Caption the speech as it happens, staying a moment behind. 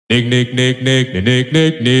Nickelodeon.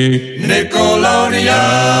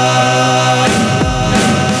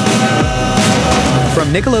 From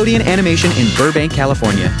Nickelodeon Animation in Burbank,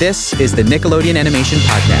 California, this is the Nickelodeon Animation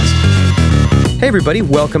Podcast. Hey everybody,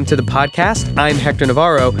 welcome to the podcast. I'm Hector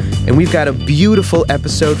Navarro, and we've got a beautiful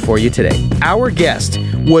episode for you today. Our guest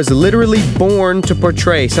was literally born to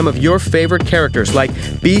portray some of your favorite characters like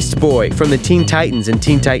Beast Boy from the Teen Titans and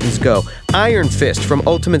Teen Titans Go, Iron Fist from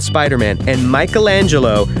Ultimate Spider-Man, and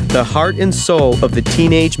Michaelangelo, the heart and soul of the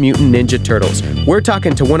Teenage Mutant Ninja Turtles. We're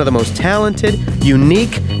talking to one of the most talented,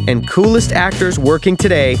 unique, and coolest actors working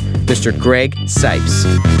today, Mr. Greg Cipes.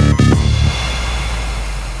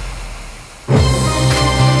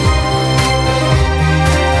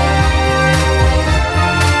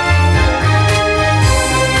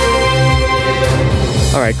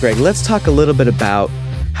 All right, Greg, let's talk a little bit about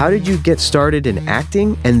how did you get started in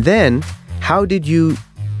acting, and then how did you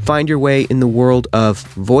find your way in the world of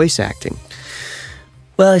voice acting?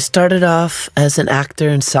 Well, I started off as an actor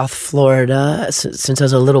in South Florida. Since I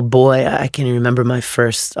was a little boy, I can't even remember my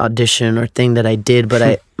first audition or thing that I did,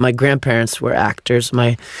 but my grandparents were actors.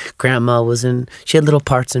 My grandma she had little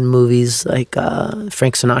parts in movies, like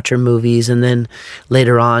Frank Sinatra movies, and then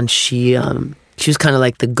later on, she was kind of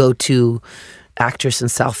like the go-to actress in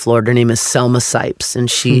South Florida. Her name is Cipes, and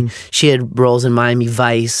she had roles in Miami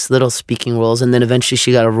Vice, little speaking roles, and then eventually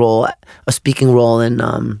she got a speaking role in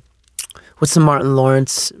what's the Martin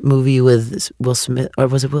Lawrence movie with Will Smith, or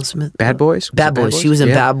was it Will Smith? Bad Boys? Bad Boys. She was in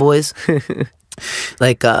Bad Boys.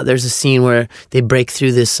 Like there's a scene where they break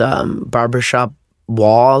through this barbershop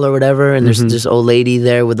wall or whatever, and there's this old lady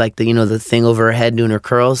there with like the thing over her head doing her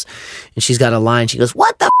curls, and she's got a line. She goes,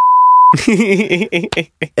 "What the?"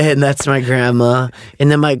 And that's my grandma.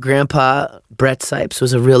 And then my grandpa, Brett Cipes,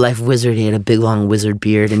 was a real life wizard. He had a big long wizard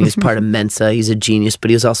beard, and he was part of Mensa. He's a genius, but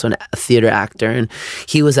he was also a theater actor, and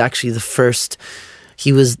he was actually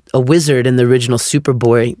he was a wizard in the original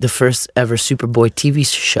Superboy, the first ever Superboy TV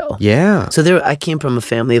show. Yeah. So I came from a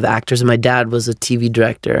family of actors, and my dad was a TV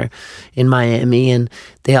director in Miami, and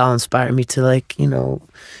they all inspired me to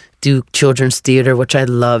do children's theater, which I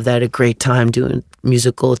loved. I had a great time doing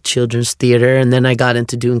musical children's theater, and then I got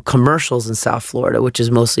into doing commercials in South Florida, which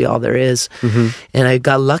is mostly all there is. And I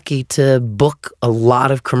got lucky to book a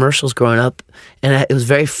lot of commercials growing up, and it was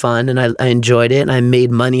very fun, and I enjoyed it, and I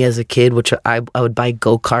made money as a kid, which I would buy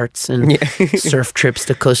go-karts and surf trips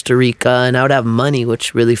to Costa Rica, and I would have money,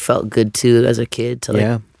 which really felt good too as a kid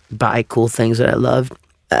to buy cool things that I loved.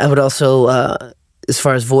 I would also as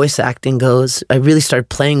far as voice acting goes, I really started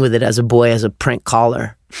playing with it as a boy, as a prank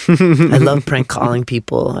caller. I love prank calling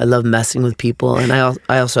people. I love messing with people. And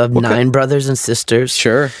I also have 9 brothers and sisters.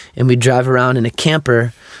 Sure. And we drive around in a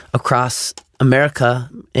camper across America,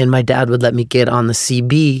 and my dad would let me get on the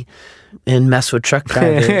CB and mess with truck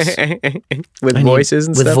drivers. With voices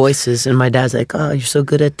and stuff? With voices. And my dad's like, "Oh, you're so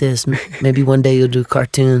good at this. Maybe one day you'll do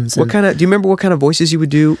cartoons." Do you remember what kind of voices you would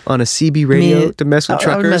do on a CB radio to mess with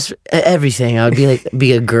truckers? I would mess with everything. I would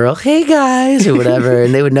be a girl, "Hey guys," or whatever,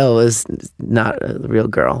 and they would know it was not a real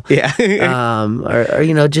girl. Yeah. I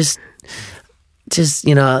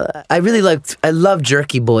love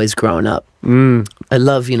jerky boys growing up. I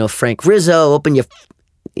love, Frank Rizzo, open your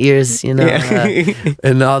ears, and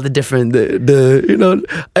all the different,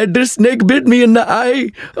 this snake bit me in the eye,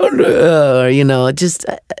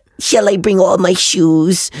 shall I bring all my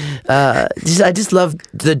shoes? I just love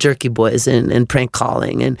the jerky boys and prank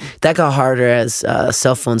calling, and that got harder as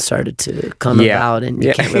cell phones started to come about, and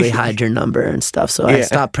you can't really hide your number and stuff, so I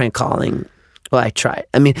stopped prank calling. Well, I tried.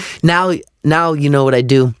 I mean, now you know what I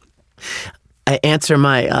do. I answer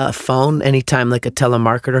my phone anytime like a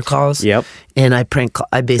telemarketer calls. Yep. And I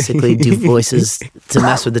basically do voices to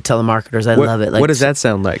mess with the telemarketers. I love it. What does that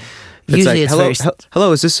sound like? Usually it's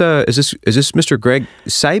hello, is this Mr. Greg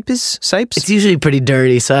Cipes? It's usually pretty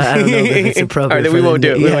dirty, so I don't know if it's appropriate. All right, then we won't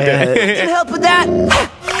do it. We won't do it. Can you help with that?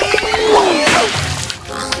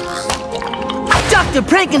 Dr.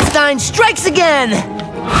 Frankenstein strikes again!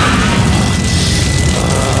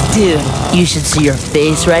 Dude, you should see your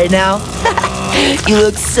face right now. You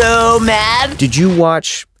look so mad. Did you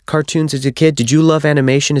watch cartoons as a kid? Did you love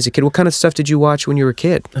animation as a kid? What kind of stuff did you watch when you were a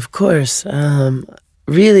kid? Of course.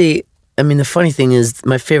 Really, I mean, the funny thing is,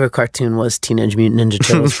 my favorite cartoon was Teenage Mutant Ninja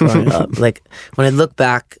Turtles growing up. Like, when I look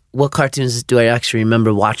back, what cartoons do I actually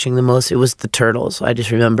remember watching the most? It was the Turtles. I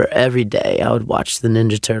just remember every day I would watch the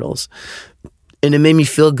Ninja Turtles. And it made me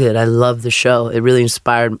feel good. I loved the show. It really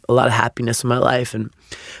inspired a lot of happiness in my life. And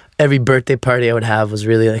every birthday party I would have was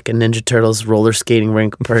really like a Ninja Turtles roller skating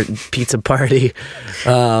rink pizza party.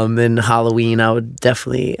 And Halloween, I would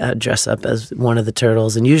definitely dress up as one of the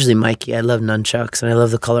turtles, and usually Mikey. I love nunchucks, and I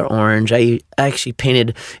love the color orange. I actually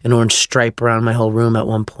painted an orange stripe around my whole room at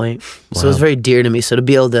one point. So it was very dear to me. So to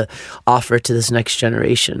be able to offer it to this next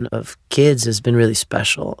generation of kids has been really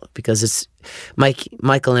special, because it's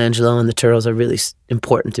Michaelangelo and the Turtles are really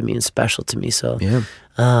important to me and special to me. So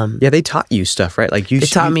they taught you stuff, right? Like they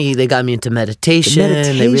taught me. They got me into meditation.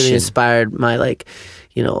 They really inspired my like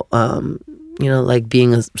being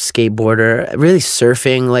a skateboarder. Really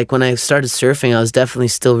surfing. Like when I started surfing, I was definitely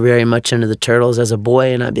still very much into the Turtles as a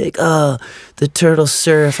boy, and I'd be like, oh, the Turtles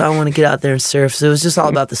surf. I want to get out there and surf. So it was just all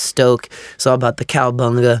about the stoke. It's all about the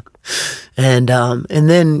cowabunga, and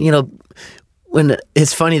then when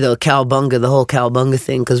it's funny though, cowabunga, the whole cowabunga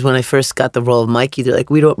thing, because when I first got the role of Mikey, they're like,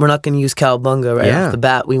 we're not going to use cowabunga right off the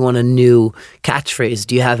bat. We want a new catchphrase.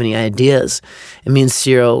 Do you have any ideas? And me and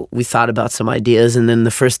Chiro, we thought about some ideas, and then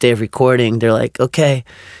the first day of recording, they're like, okay,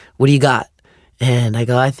 what do you got? And I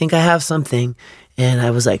go, I think I have something. And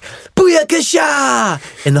I was like,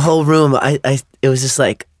 Booyakasha! In the whole room, it was just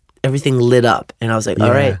like everything lit up, and I was like,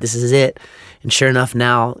 all right, this is it. And sure enough,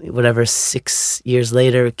 now, 6 years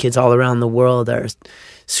later, kids all around the world are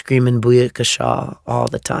screaming Booyakasha all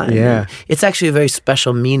the time. Yeah. And it's actually a very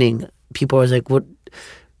special meaning. People are like, what?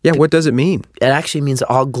 Yeah, what does it mean? It actually means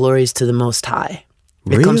all glories to the Most High.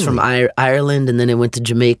 It comes from Ireland, and then it went to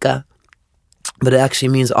Jamaica. But it actually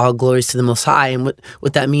means all glories to the Most High. And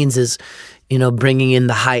what that means is, bringing in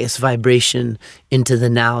the highest vibration into the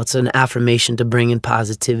now. It's an affirmation to bring in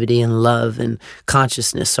positivity and love and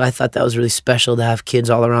consciousness. So I thought that was really special to have kids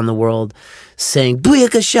all around the world saying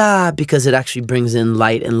Booyakasha, because it actually brings in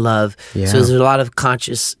light and love. Yeah. So there's a lot of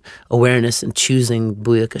conscious awareness in choosing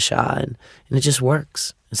Booyakasha, and it just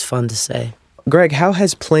works. It's fun to say. Greg, how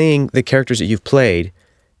has playing the characters that you've played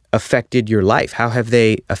affected your life? How have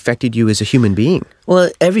they affected you as a human being?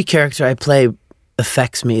 Well, every character I play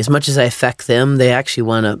affects me. As much as I affect them, they actually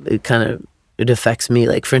it affects me.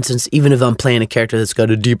 Like, for instance, even if I'm playing a character that's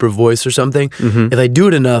got a deeper voice or something, if I do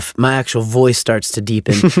it enough, my actual voice starts to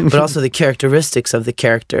deepen. But also the characteristics of the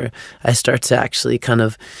character, I start to actually kind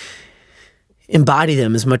of embody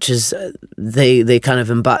them. As much as they kind of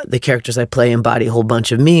embody, the characters I play embody a whole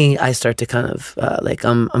bunch of me, I start to kind of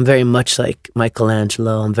I'm very much like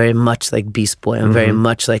Michaelangelo. I'm very much like Beast Boy. I'm very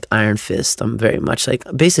much like Iron Fist. I'm very much like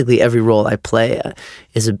basically every role I play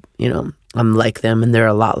I'm like them, and they're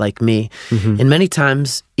a lot like me. And many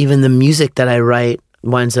times, even the music that I write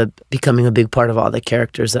winds up becoming a big part of all the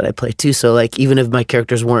characters that I play too. So like, even if my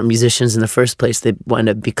characters weren't musicians in the first place, they wind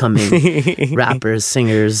up becoming rappers,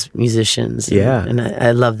 singers, musicians. And I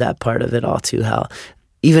love that part of it all too, how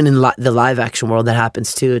even in the live action world that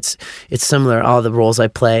happens too. It's similar. All the roles I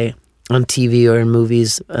play on TV or in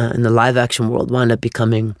movies in the live action world wind up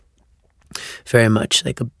becoming very much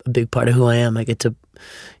like a big part of who I am. I get to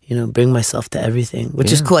bring myself to everything,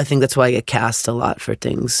 which is cool. I think that's why I get cast a lot for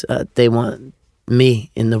things. They want me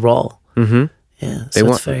in the role. Yeah, so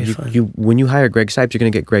it's very fun. When you hire Greg Cipes, you're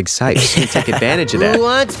going to get Greg Cipes. You take advantage of that. Who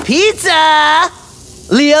wants pizza?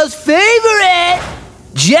 Leo's favorite!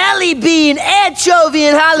 Jelly bean, anchovy,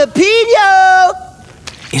 and jalapeno!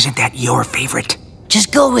 Isn't that your favorite?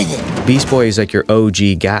 Just go with it. Beast Boy is like your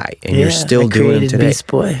OG guy, and you're still doing him today. Beast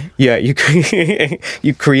Boy. Yeah, you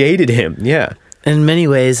created him, yeah. In many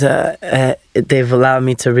ways, they've allowed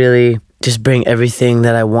me to really just bring everything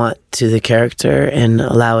that I want to the character and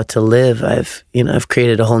allow it to live. I've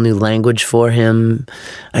created a whole new language for him.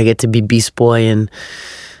 I get to be Beast Boy in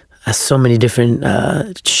so many different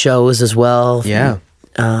shows as well. Yeah.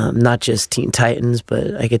 Not just Teen Titans,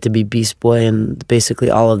 but I get to be Beast Boy and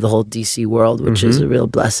basically all of the whole DC world, which is a real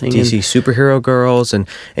blessing. DC superhero girls, and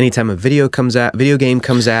anytime a video game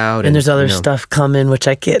comes out. And there's other stuff coming, which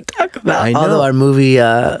I can't talk about. I know. Although our movie,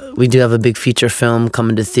 we do have a big feature film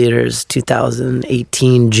coming to theaters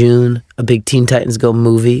 2018, June, a big Teen Titans Go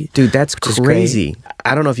movie. Dude, that's crazy.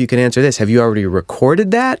 I don't know if you can answer this. Have you already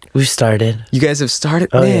recorded that? We've started. You guys have started?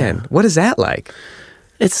 Oh, man, yeah. What is that like?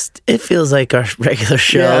 It feels like our regular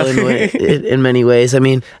show in many ways. I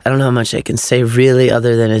mean, I don't know how much I can say really,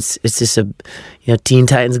 other than it's just Teen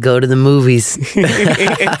Titans Go to the movies,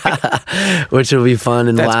 which will be fun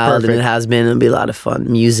and wild, and it has been. It'll be a lot of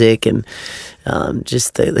fun. Music and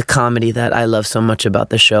just the comedy that I love so much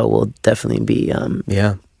about the show will definitely be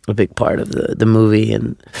a big part of the movie,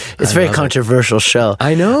 and it's a very controversial show.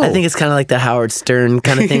 I know. I think it's kind of like the Howard Stern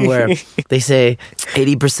kind of thing where they say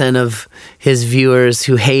 80% of his viewers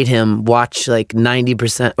who hate him watch like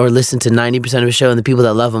 90% or listen to 90% of his show, and the people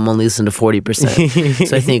that love him only listen to 40%.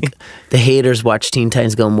 So I think the haters watch Teen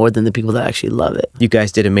Titans Go more than the people that actually love it. You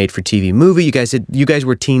guys did a made-for-TV movie. You guys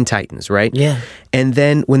were Teen Titans, right? Yeah. And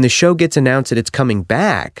then when the show gets announced that it's coming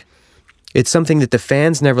back, it's something that the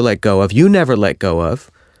fans never let go of. You never let go of.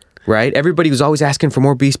 Right? Everybody was always asking for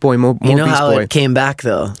more Beast Boy, more Beast Boy. You know how it came back,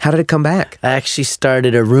 though? How did it come back? I actually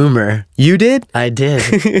started a rumor. You did? I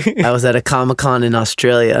did. I was at a Comic-Con in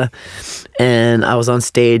Australia, and I was on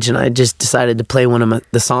stage, and I just decided to play one of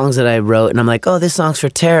the songs that I wrote, and I'm like, oh, this song's for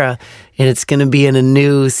Tara, and it's going to be in a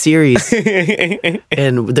new series.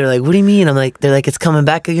 And they're like, what do you mean? They're like, it's coming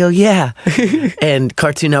back. I go, yeah. And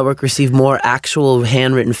Cartoon Network received more actual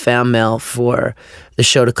handwritten fan mail for the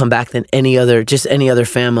show to come back than any other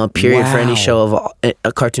fan mail period for any show of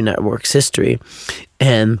a Cartoon Network's history.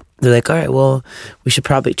 And they're like, all right, well, we should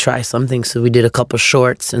probably try something. So we did a couple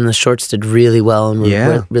shorts, and the shorts did really well and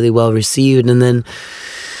were really well received. And then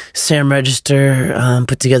Sam Register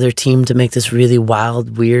put together a team to make this really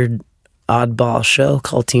wild, weird, oddball show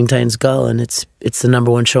called Teen Titans Go, and it's the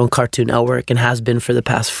 #1 show on Cartoon Network and has been for the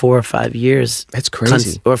past 4 or 5 years. That's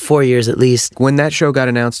crazy. Or 4 years at least. When that show got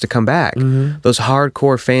announced to come back, those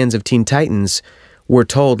hardcore fans of Teen Titans were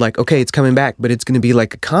told, like, okay, it's coming back, but it's going to be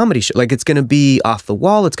like a comedy show. Like, it's going to be off the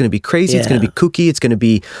wall. It's going to be crazy. It's going to be kooky. It's going to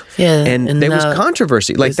be... Yeah. And there was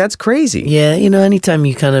controversy. Like, that's crazy. Yeah, anytime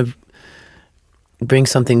you kind of bring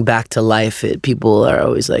something back to life, people are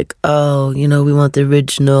always like, oh, we want the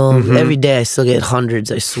original. Every day I still get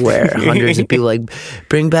hundreds, I swear, hundreds of people like,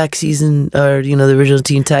 bring back the original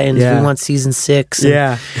Teen Titans. We want season 6.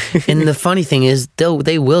 And, and the funny thing is,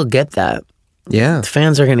 they will get that. Yeah. The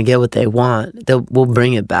fans are going to get what they want. We'll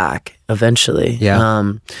bring it back eventually.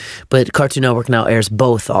 Yeah. But Cartoon Network now airs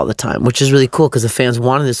both all the time, which is really cool because the fans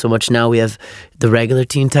wanted this so much. Now we have the regular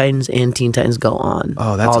Teen Titans and Teen Titans Go on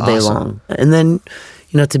all day long. And then,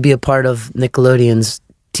 to be a part of Nickelodeon's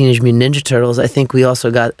Teenage Mutant Ninja Turtles, I think we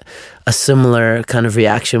also got a similar kind of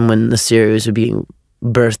reaction when the series was being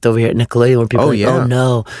birthed over here at Nickelodeon, where people oh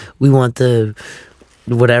no, we want the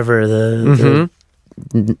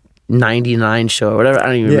 99 show or whatever. I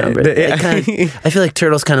don't even remember. I feel like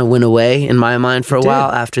Turtles kind of went away in my mind for a while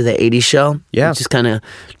after the 80s show. Yeah. It just kind of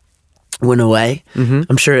went away.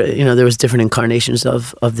 I'm sure, there was different incarnations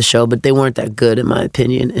of the show, but they weren't that good in my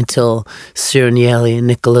opinion until Ciro Nieli and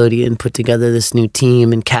Nickelodeon put together this new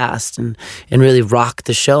team and cast and really rocked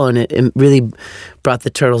the show, and it really brought the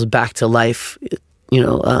Turtles back to life,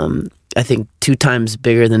 I think 2 times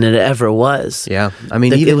bigger than it ever was. Yeah. I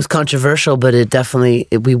mean, it was controversial, but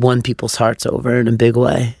we won people's hearts over in a big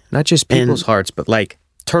way. Not just people's hearts, but like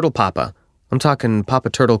Turtle Papa. I'm talking Papa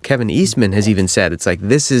Turtle. Kevin Eastman has even said, it's like,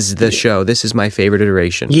 this is the show. This is my favorite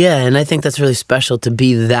iteration. Yeah, and I think that's really special to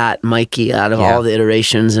be that Mikey out of all the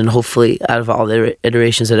iterations, and hopefully out of all the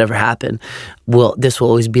iterations that ever happen, this will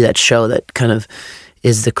always be that show that kind of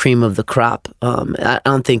is the cream of the crop. I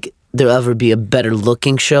don't think there'll ever be a better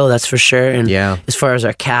looking show, that's for sure. And as far as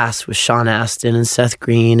our cast with Sean Astin and Seth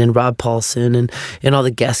Green and Rob Paulson and all the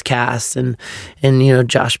guest cast and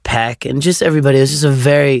Josh Peck and just everybody, it was just a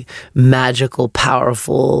very magical,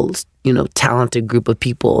 powerful, talented group of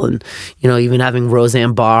people. And even having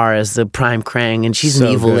Roseanne Barr as the prime Krang, and she's an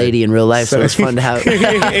evil lady in real life, so it's fun to have.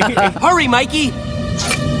 Hurry, Mikey!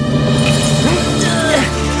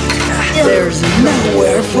 There's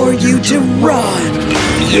nowhere for you to run,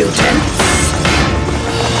 mutants!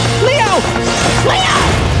 Leo!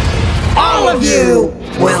 All of you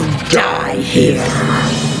will die here.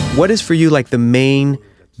 What is for you like the main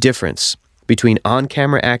difference between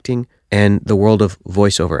on-camera acting and the world of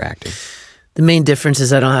voiceover acting? The main difference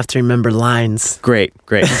is I don't have to remember lines. Great.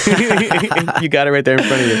 You got it right there in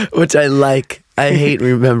front of you. Which I like. I hate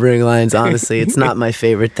remembering lines, honestly. It's not my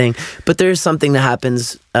favorite thing. But there's something that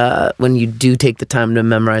happens when you do take the time to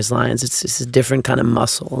memorize lines. It's a different kind of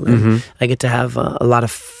muscle. And I get to have a lot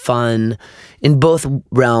of fun in both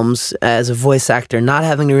realms as a voice actor, not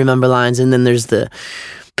having to remember lines. And then there's the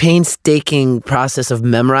painstaking process of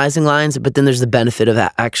memorizing lines, but then there's the benefit of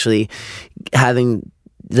actually having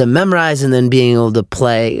them memorize and then being able to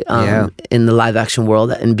play in the live action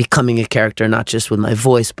world and becoming a character, not just with my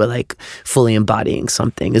voice, but like fully embodying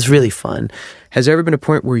something is really fun. Has there ever been a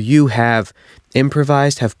point where you have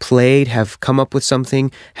improvised, have played, have come up with something,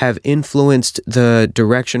 have influenced the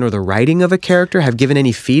direction or the writing of a character, have given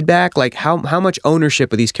any feedback? Like how much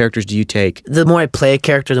ownership of these characters do you take? The more I play a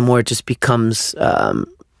character, the more it just becomes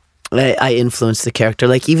I influenced the character.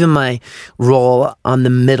 Like even my role on The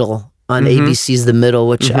Middle, on ABC's The Middle,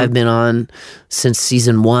 which I've been on since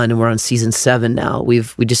season 1, and we're on season 7 now. We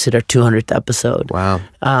just hit our 200th episode. Wow.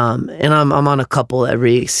 And I'm on a couple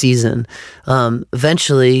every season.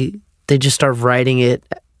 Eventually, they just start writing it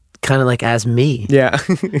kind of like as me. Yeah.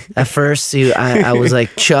 At first, I was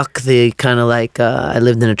like Chuck, the kind of like I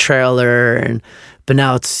lived in a trailer, but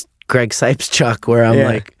now it's Greg Cipes Chuck, where I'm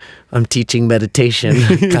like I'm teaching meditation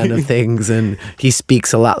kind of things, and he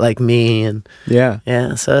speaks a lot like me, and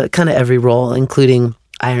so kind of every role, including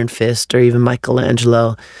Iron Fist or even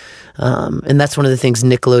Michaelangelo. And that's one of the things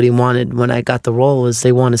Nickelodeon wanted when I got the role, was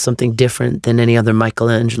they wanted something different than any other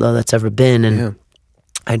Michaelangelo that's ever been, and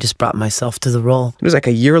I just brought myself to the role. It was like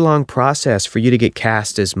a year-long process for you to get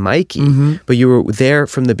cast as Mikey, but you were there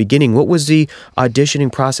from the beginning. What was the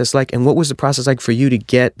auditioning process like, and what was the process like for you to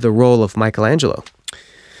get the role of Michaelangelo?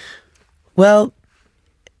 Well,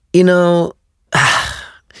 you know,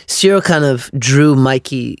 Chiro kind of drew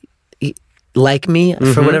Mikey like me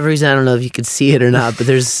for whatever reason. I don't know if you could see it or not, but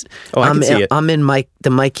there's I can see it. I'm in the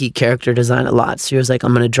Mikey character design a lot. So he was like,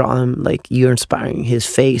 I'm gonna draw him like you're inspiring, his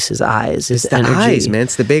face, his eyes, his energy. Eyes, man.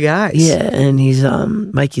 It's the big eyes. Yeah, and he's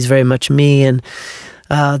Mikey's very much me, and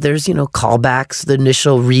there's callbacks. The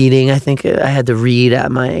initial reading, I think I had to read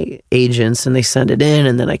at my agents, and they sent it in,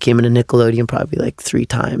 and then I came into Nickelodeon probably like 3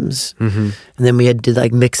 times, and then we did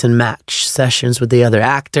like mix and match sessions with the other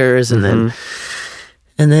actors, and then.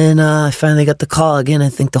 And then I finally got the call again. I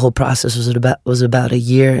think the whole process was about a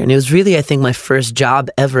year, and it was really, I think, my first job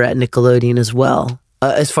ever at Nickelodeon as well,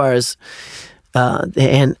 as far as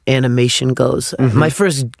the animation goes. My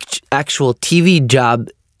first actual TV job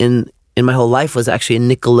in my whole life was actually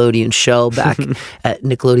a Nickelodeon show back at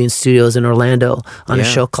Nickelodeon Studios in Orlando on a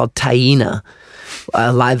show called Taina,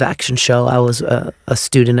 a live action show. I was a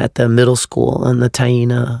student at the middle school on the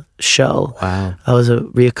Taina show. Wow. I was a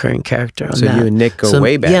reoccurring character on that. So you and Nick go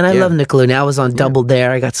way back. Yeah, and I love Nickelodeon. I was on Double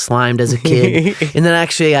Dare. I got slimed as a kid. And then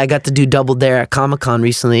actually I got to do Double Dare at Comic-Con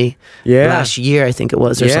recently. Yeah. Last year, I think it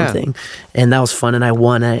was, or something. And that was fun, and I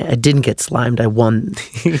won. I didn't get slimed. I won.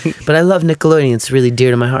 But I love Nickelodeon. It's really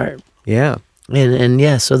dear to my heart. Yeah. And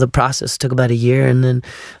yeah, so the process took about a year, and then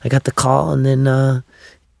I got the call, and then,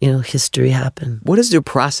 history happened. What is the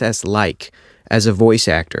process like as a voice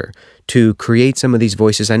actor to create some of these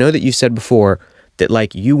voices? I know that you said before that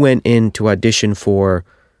like you went in to audition for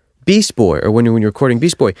Beast Boy, or when you were recording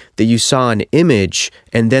Beast Boy, that you saw an image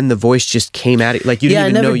and then the voice just came out. Like you didn't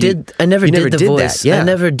even know I never did the voice. That. Yeah. I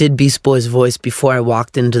never did Beast Boy's voice before I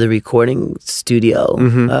walked into the recording studio,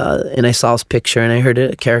 and I saw his picture and I heard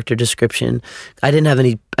a character description. I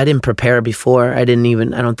didn't prepare before. I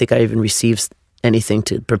don't think I even received anything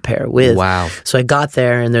to prepare with. Wow. So I got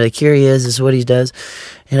there and they're like, here he is, this is what he does.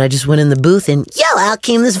 And I just went in the booth and, out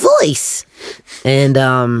came this voice. And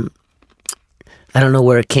I don't know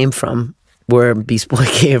where it came from, where Beast Boy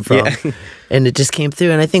came from. Yeah. And it just came through.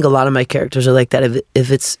 And I think a lot of my characters are like that. If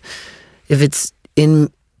it's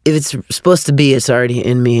supposed to be, it's already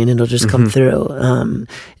in me and it'll just come through.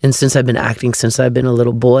 And since I've been acting since I've been a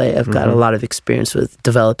little boy, I've got a lot of experience with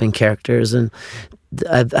developing characters, and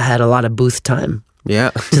I've had a lot of booth time.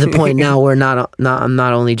 Yeah. To the point now where I'm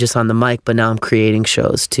not only just on the mic, but now I'm creating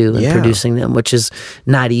shows too and producing them, which is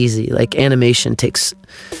not easy. Like animation takes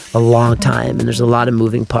a long time and there's a lot of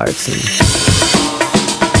moving parts.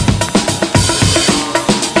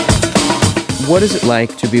 What is it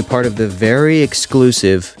like to be a part of the very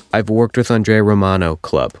exclusive I've worked with Andrea Romano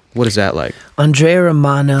club? What is that like? Andrea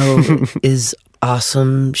Romano is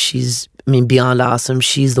awesome. She's beyond awesome.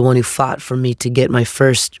 She's the one who fought for me to get my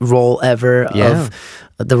first role ever of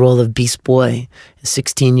the role of Beast Boy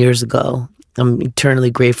 16 years ago. I'm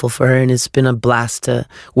eternally grateful for her, and it's been a blast to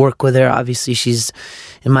work with her. Obviously, she's,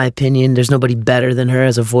 in my opinion, there's nobody better than her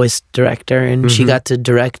as a voice director, and she got to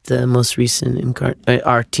direct the most recent,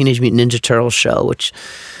 our Teenage Mutant Ninja Turtles show, which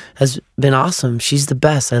has been awesome. She's the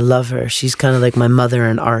best. I love her. She's kind of like my mother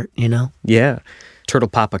in art, Yeah. Turtle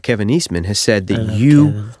Papa Kevin Eastman has said that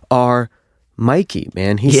you are Mikey,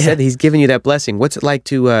 man. He said he's given you that blessing. What's it like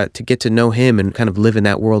to get to know him and kind of live in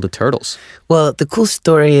that world of turtles? Well, the cool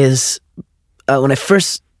story is when I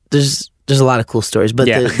first there's a lot of cool stories, but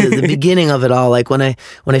the beginning of it all, like when I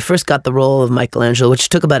first got the role of Michaelangelo, which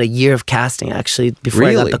took about a year of casting actually before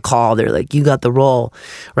I got the call. They're like, you got the role.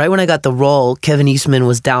 Right when I got the role, Kevin Eastman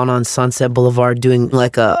was down on Sunset Boulevard doing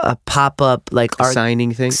like a pop-up like art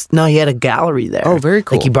signing thing. No, he had a gallery there. Oh, very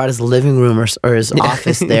cool. Like he brought his living room or his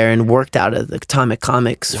office there and worked out of the Atomic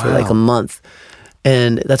Comics for like a month.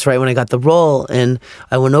 And that's right when I got the role, and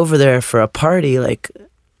I went over there for a party,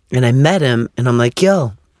 and I met him, and I'm like,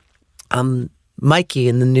 yo, I'm Mikey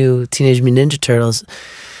in the new Teenage Mutant Ninja Turtles.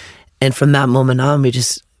 And from that moment on, we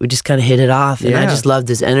just kind of hit it off. And I just loved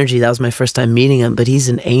his energy. That was my first time meeting him, but he's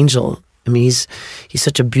an angel. I mean, he's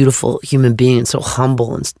such a beautiful human being and so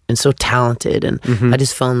humble and so talented. And I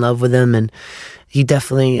just fell in love with him. And he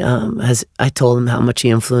definitely I told him how much he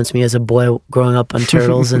influenced me as a boy growing up on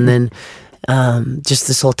Turtles. And then just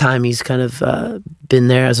this whole time, he's kind of been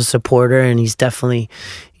there as a supporter. And he's definitely,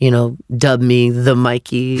 dubbed me the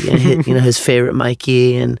Mikey, and his favorite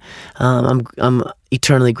Mikey. And I'm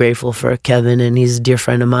eternally grateful for Kevin, and he's a dear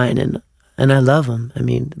friend of mine. And I love him. I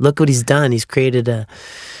mean, look what he's done. He's created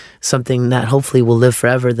something that hopefully will live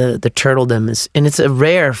forever. The turtledom is, and it's a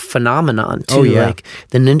rare phenomenon too. Like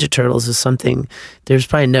the Ninja Turtles is something. There's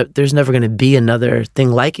probably there's never going to be another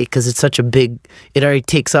thing like it because it's such a big. It already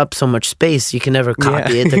takes up so much space. You can never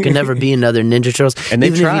copy it. There can never be another Ninja Turtles. And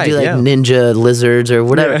even if you do Ninja Lizards or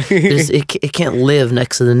whatever, it can't live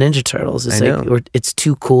next to the Ninja Turtles. It's it's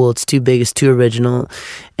too cool. It's too big. It's too original,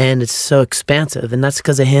 and it's so expansive. And that's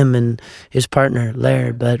because of him and his partner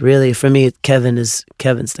Laird. But really, for me, Kevin's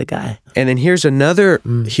the guy. And then here's another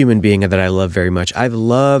human being that I love very much. I've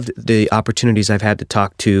loved the opportunities I've had to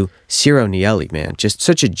talk to Ciro Nieli, man. Just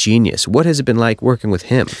such a genius. What has it been like working with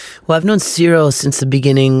him? Well, I've known Ciro since the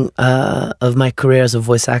beginning of my career as a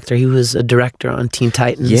voice actor. He was a director on Teen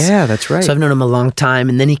Titans. Yeah, that's right. So I've known him a long time.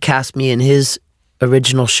 And then he cast me in his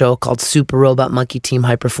original show called Super Robot Monkey Team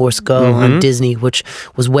Hyperforce Go on Disney, which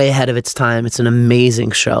was way ahead of its time. It's an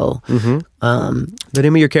amazing show. The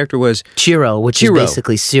name of your character was? Chiro, which is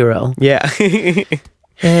basically Ciro. Yeah.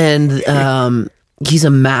 And he's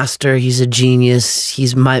a master. He's a genius.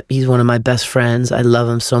 He's one of my best friends. I love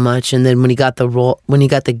him so much. And then when he got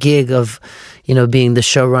the gig of, being the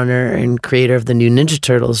showrunner and creator of the new Ninja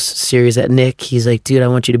Turtles series at Nick, he's like, dude, I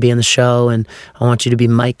want you to be on the show and I want you to be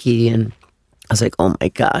Mikey. And I was like, oh my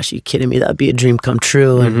gosh, are you kidding me? That'd be a dream come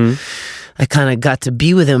true. And I kind of got to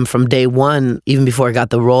be with him from day one. Even before I got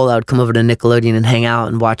the role, I would come over to Nickelodeon and hang out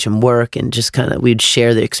and watch him work, and just we'd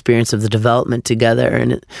share the experience of the development together,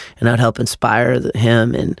 and I'd help inspire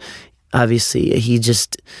him. And obviously, he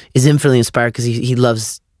just is infinitely inspired because he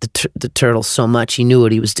loves the Turtles so much. He knew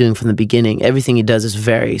what he was doing from the beginning. Everything he does is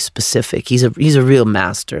very specific. He's a real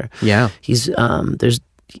master. Yeah. He's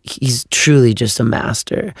truly just a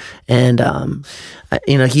master. And,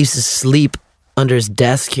 he used to sleep under his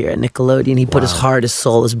desk here at Nickelodeon. He put his heart, his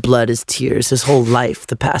soul, his blood, his tears, his whole life,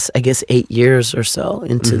 the past, 8 years or so,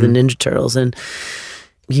 into the Ninja Turtles. And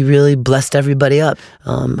he really blessed everybody up.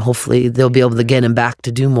 Hopefully they'll be able to get him back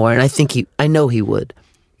to do more. And I know he would.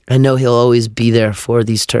 I know he'll always be there for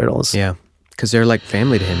these Turtles. Yeah, because they're like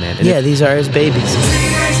family to him, man. And these are his babies.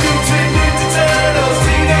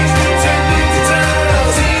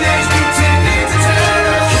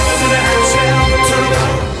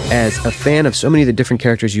 As a fan of so many of the different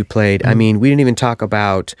characters you played, I mean, we didn't even talk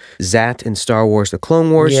about Zat in Star Wars: The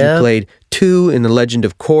Clone Wars. You played 2 in The Legend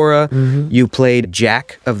of Korra. You played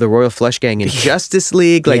Jack of the Royal Flush Gang in Justice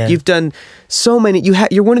League. Like, you've done so many.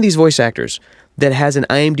 You're one of these voice actors that has an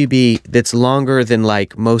IMDb that's longer than,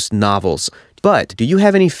 like, most novels. But do you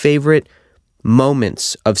have any favorite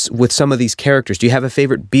moments with some of these characters? Do you have a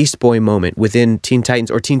favorite Beast Boy moment within Teen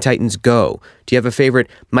Titans or Teen Titans Go? Do you have a favorite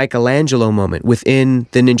Michaelangelo moment within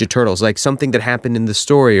the Ninja Turtles, like something that happened in the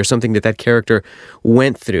story or something that character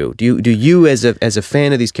went through? Do you as a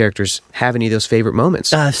fan of these characters have any of those favorite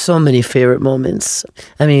moments? I have so many favorite moments.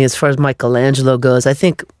 I mean, as far as Michaelangelo goes, I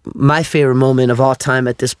think my favorite moment of all time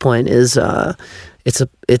at this point is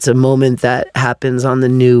it's a moment that happens on the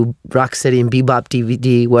new Rocksteady and Bebop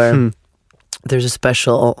DVD where there's a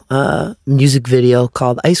special music video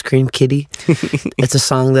called Ice Cream Kitty. It's a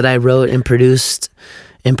song that I wrote and produced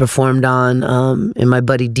and performed on, and my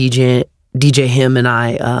buddy DJ Him and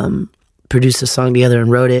I produced the song together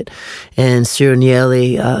and wrote it, and Ciro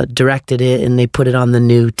Nieli directed it, and they put it on the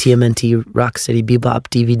new TMNT Rocksteady Bebop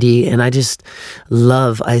DVD, and I just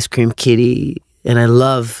love Ice Cream Kitty, and I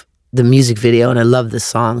love the music video, and I love the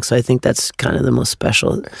song, so I think that's kind of the most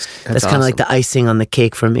special. That's kind of like the icing on the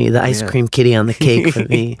cake for me, the ice cream kitty on the cake for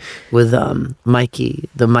me. With Mikey,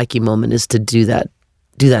 the Mikey moment is to do that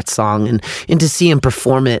song, and to see him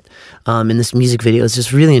perform it in this music video is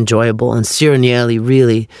just really enjoyable. And Ciro Nieli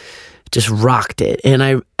really just rocked it. And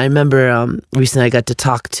I remember recently I got to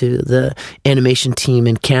talk to the animation team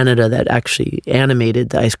in Canada that actually animated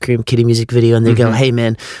the Ice Cream Kitty music video, and they go, hey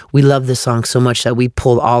man, we love this song so much that we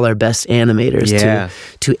pulled all our best animators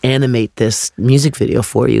to animate this music video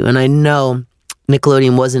for you. And I know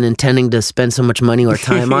Nickelodeon wasn't intending to spend so much money or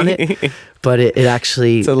time on it, but it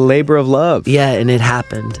actually... It's a labor of love. Yeah, and it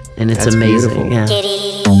happened, and it's That's amazing. beautiful. Yeah.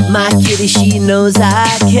 Kitty. My kitty, she knows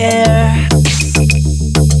I care.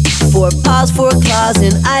 4 paws, 4 claws,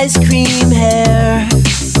 and ice cream hair.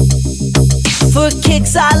 For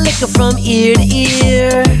kicks, I lick her from ear to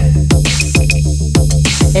ear.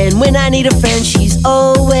 And when I need a friend, she's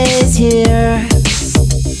always here.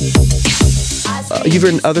 You've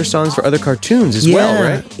written other songs for other cartoons as well,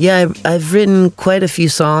 right? Yeah, I've written quite a few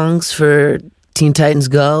songs for Teen Titans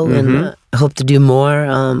Go, and I hope to do more.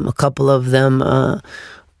 A couple of them, I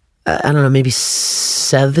don't know, maybe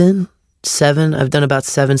 7. I've done about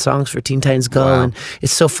 7 songs for Teen Titans Go, and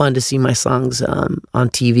it's so fun to see my songs on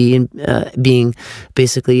TV and being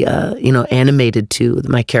basically, animated too.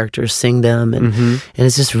 My characters sing them, and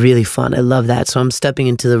it's just really fun. I love that. So I'm stepping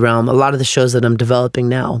into the realm. A lot of the shows that I'm developing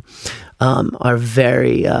now are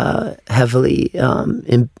very heavily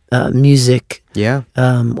music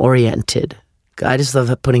oriented. I just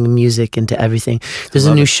love putting music into everything. There's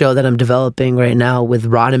a new show that I'm developing right now with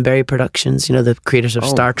Roddenberry Productions, the creators of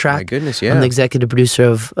Star Trek. My goodness, yeah. I'm the executive producer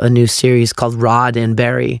of a new series called Rod and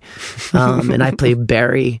Barry, and I play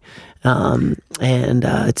Barry. And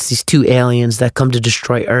it's these 2 aliens that come to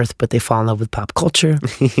destroy Earth, but they fall in love with pop culture.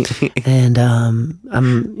 And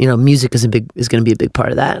music is going to be a big part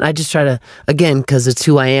of that. And I just try to, again, because it's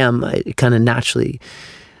who I am, it kind of naturally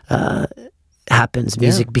happens.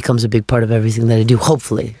 Music becomes a big part of everything that I do,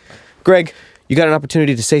 hopefully. Greg, you got an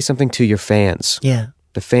opportunity to say something to your fans. Yeah.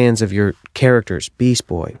 The fans of your characters, Beast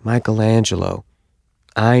Boy, Michaelangelo,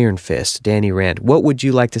 Iron Fist, Danny Rand. What would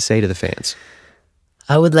you like to say to the fans?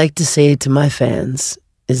 I would like to say to my fans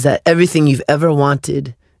is that everything you've ever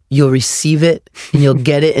wanted, you'll receive it, and you'll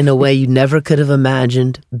get it in a way you never could have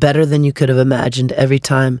imagined, better than you could have imagined every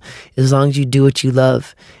time, as long as you do what you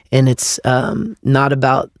love. And it's not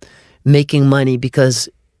about making money, because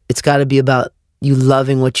it's got to be about you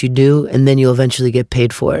loving what you do, and then you'll eventually get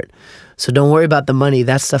paid for it. So don't worry about the money.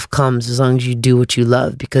 That stuff comes as long as you do what you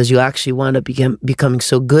love, because you actually wind up becoming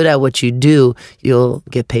so good at what you do, you'll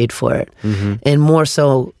get paid for it. And more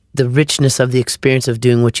so, the richness of the experience of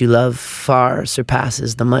doing what you love far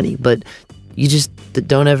surpasses the money. But you just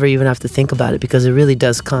don't ever even have to think about it, because it really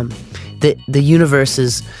does come. The universe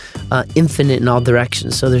is infinite in all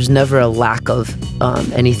directions, so there's never a lack of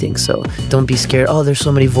anything. So don't be scared. Oh, there's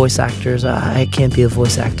so many voice actors. I can't be a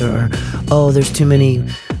voice actor. Or, oh, there's too many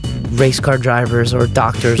race car drivers or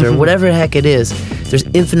doctors or whatever the heck it is. There's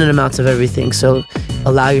infinite amounts of everything. So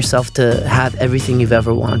allow yourself to have everything you've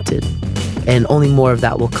ever wanted, and only more of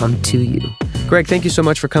that will come to you. Greg, thank you so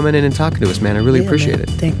much for coming in and talking to us, man. I really appreciate it.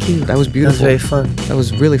 Thank you. That was beautiful. That was very fun. That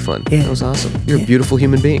was really fun. Yeah. That was awesome. You're a beautiful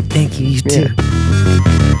human being. Thank you. You too.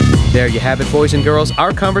 There you have it, boys and girls.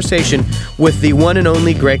 Our conversation with the one and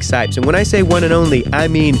only Greg Cipes. And when I say one and only, I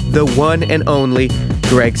mean the one and only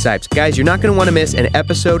Greg Cipes. Guys, you're not going to want to miss an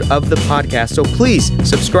episode of the podcast, so please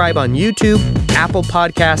subscribe on YouTube, Apple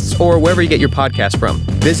Podcasts, or wherever you get your podcasts from.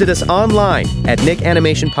 Visit us online at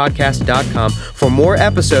nickanimationpodcast.com for more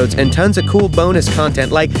episodes and tons of cool bonus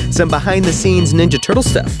content like some behind-the-scenes Ninja Turtle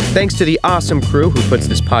stuff. Thanks to the awesome crew who puts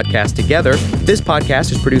this podcast together. This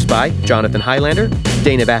podcast is produced by Jonathan Highlander,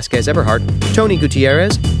 Dana Vasquez-Eberhardt, Tony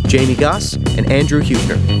Gutierrez, Jamie Goss, and Andrew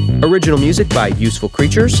Huebner. Original music by Useful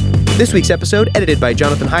Creatures. This week's episode edited by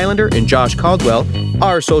Jonathan Highlander and Josh Caldwell.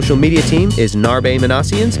 Our social media team is Narbe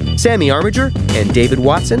Manassians, Sammy Armiger, and David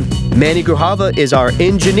Watson. Manny Gruhava is our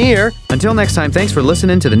engineer. Until next time, thanks for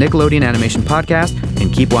listening to the Nickelodeon Animation Podcast,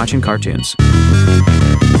 and keep watching cartoons.